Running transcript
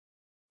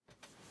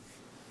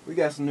We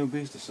got some new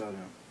beats to show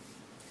them.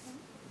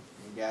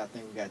 I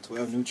think we got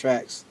 12 new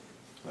tracks.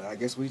 But I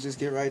guess we just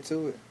get right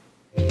to it.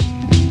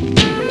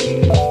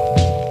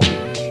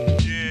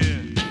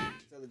 Yeah.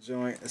 Another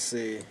joint, let's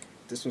see.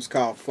 This one's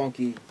called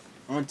Funky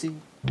Aunty. You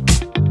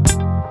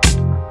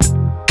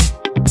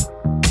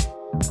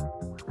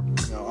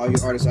know, all you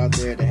artists out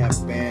there that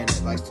have a band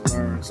that likes to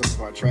learn some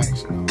of our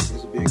tracks, you know,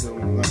 this would be a good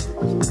one to learn.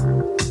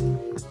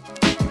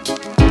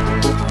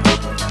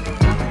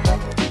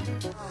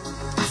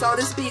 So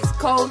this beat's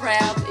cold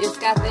rap. It's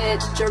got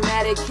that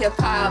dramatic hip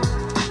hop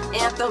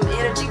anthem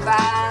energy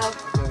vibe.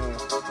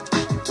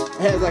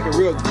 It has like a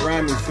real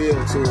grimy feel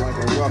to it, like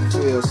a rough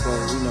feel. So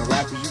you know,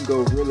 rappers, you can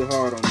go really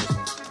hard on this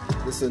one.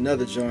 This is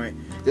another joint.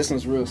 This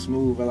one's real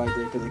smooth. I like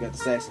that because it got the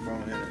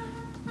saxophone in it.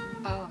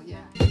 Oh yeah.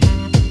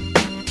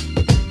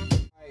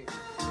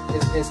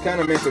 It's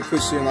kind of meant to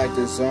put you in like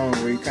this zone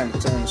where you kind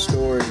of tell the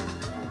story.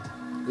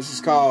 This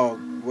is called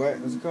what?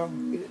 What's it called?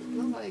 It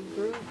looks like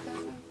groove.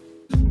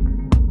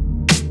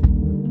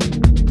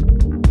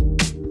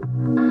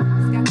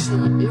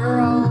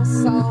 Euro,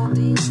 soul,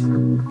 deep,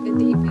 the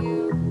deep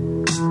view,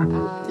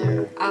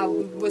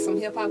 with some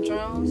hip hop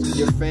drums.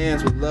 Your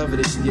fans would love it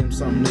if you give them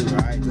something new,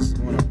 alright? This is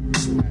one of them.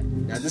 Right.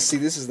 Now, this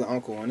is the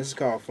Uncle one. This is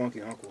called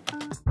Funky Uncle.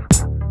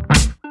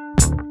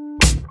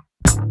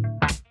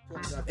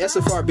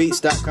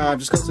 SFRbeats.com.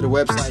 Just go to the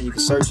website. You can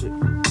search it.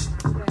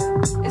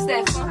 It's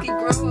that funky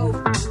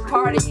groove,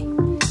 party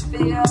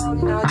feel,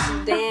 you know,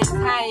 dance,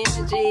 high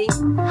energy.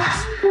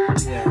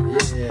 Yeah.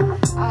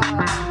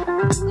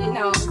 You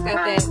know, it's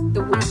got that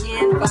the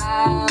weekend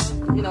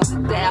vibe, you know, the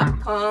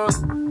Daft Punk.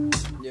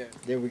 Yeah.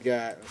 Then we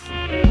got.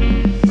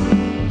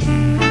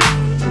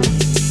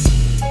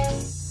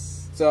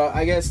 So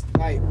I guess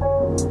like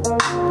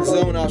the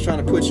zone I was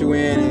trying to put you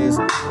in is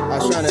I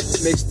was trying to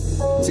mix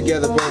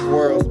together both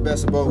worlds, the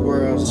best of both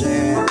worlds,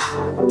 jazz,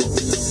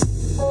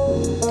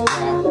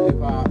 rap, hip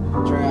hop,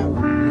 trap,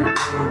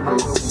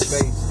 open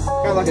space,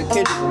 kind of like a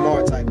Kendrick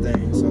Lamar type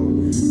thing. So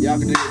y'all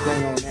can do your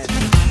thing on that.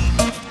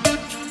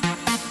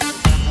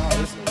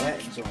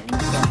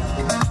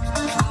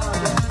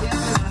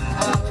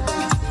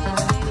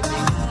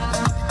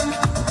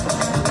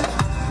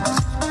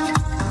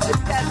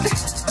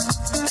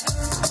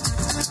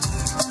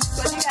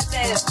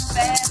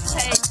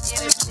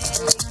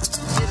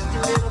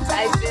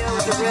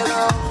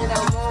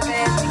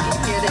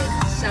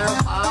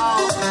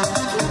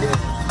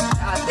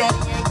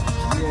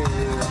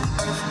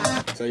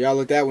 So y'all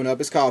look that one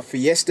up. It's called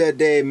Fiesta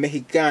de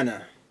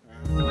Mexicana.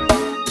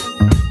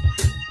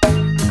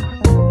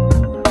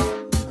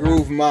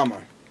 Groove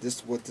Mama. This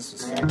is what this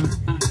was called.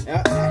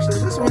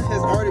 Actually, this one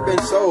has already been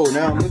sold.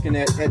 Now I'm looking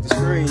at the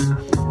screen.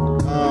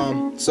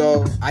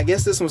 So I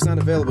guess this one's not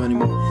available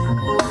anymore.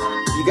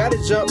 You gotta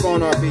jump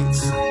on our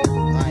beats.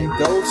 Like,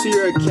 go to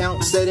your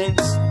account settings,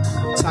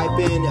 type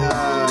in,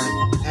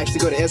 actually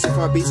go to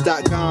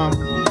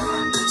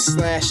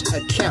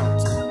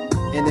sfrbeats.com/account.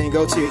 And then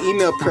go to your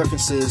email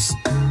preferences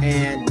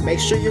and make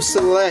sure you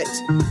select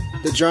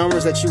the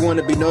drummers that you want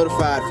to be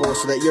notified for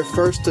so that you're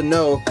first to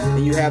know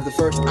and you have the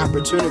first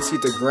opportunity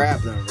to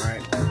grab them,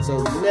 right?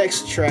 So the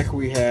next track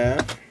we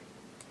have,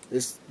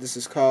 this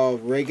is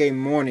called Reggae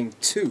Morning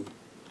 2,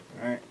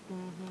 right?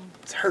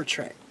 It's her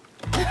track.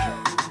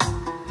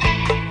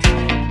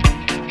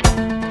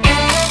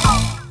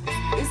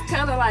 It's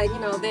kind of like, you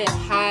know, that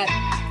hot,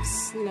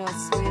 you know,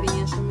 sweaty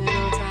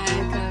instrumental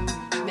type, kind of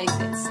make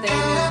that statement.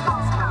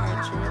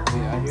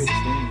 Yeah, I hear the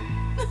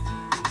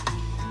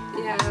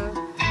yeah.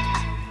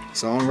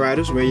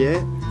 Songwriters, where you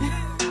at?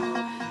 So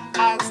yeah,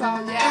 I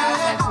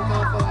was actually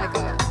going for like a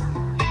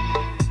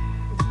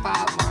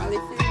Bob Marley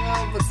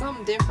feel, but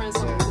something different,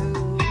 something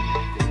new.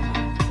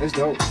 Yeah. That's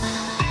dope.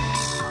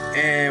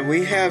 And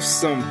we have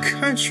some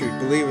country,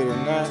 believe it or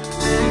not.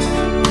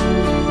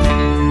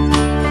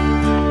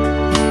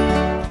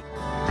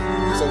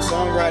 So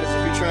songwriters,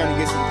 if you're trying to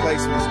get some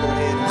placements, go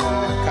ahead and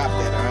cop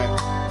that, alright?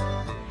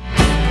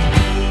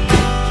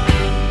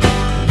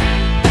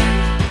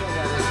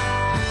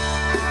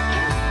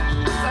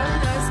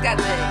 It's got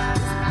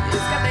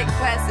that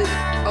classic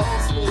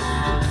old school,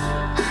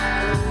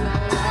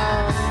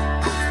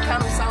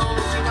 kind of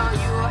songs, you know,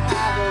 you'll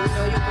have, or, you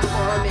know, you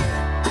perform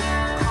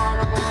at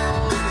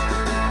carnivals,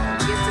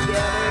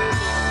 get-togethers.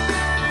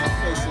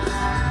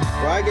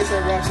 Well, I guess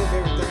that wraps up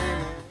everything.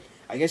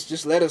 I guess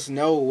just let us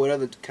know what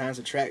other kinds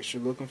of tracks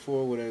you're looking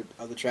for, what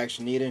other tracks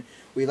you're needing.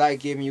 We like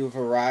giving you a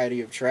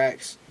variety of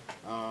tracks,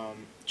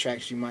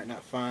 tracks you might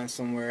not find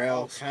somewhere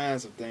else, all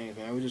kinds of things,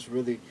 man. We're just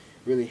really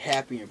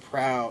happy and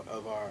proud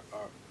of our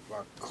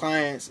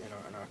clients and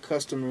our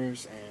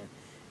customers and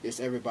just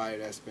everybody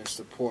that's been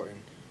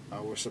supporting.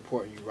 We're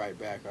supporting you right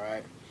back,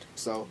 alright?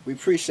 So we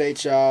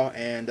appreciate y'all,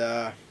 and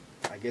I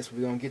guess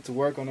we're going to get to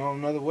work on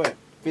another what?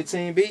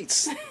 15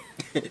 beats?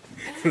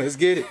 Let's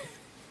get it.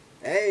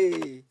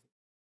 Hey!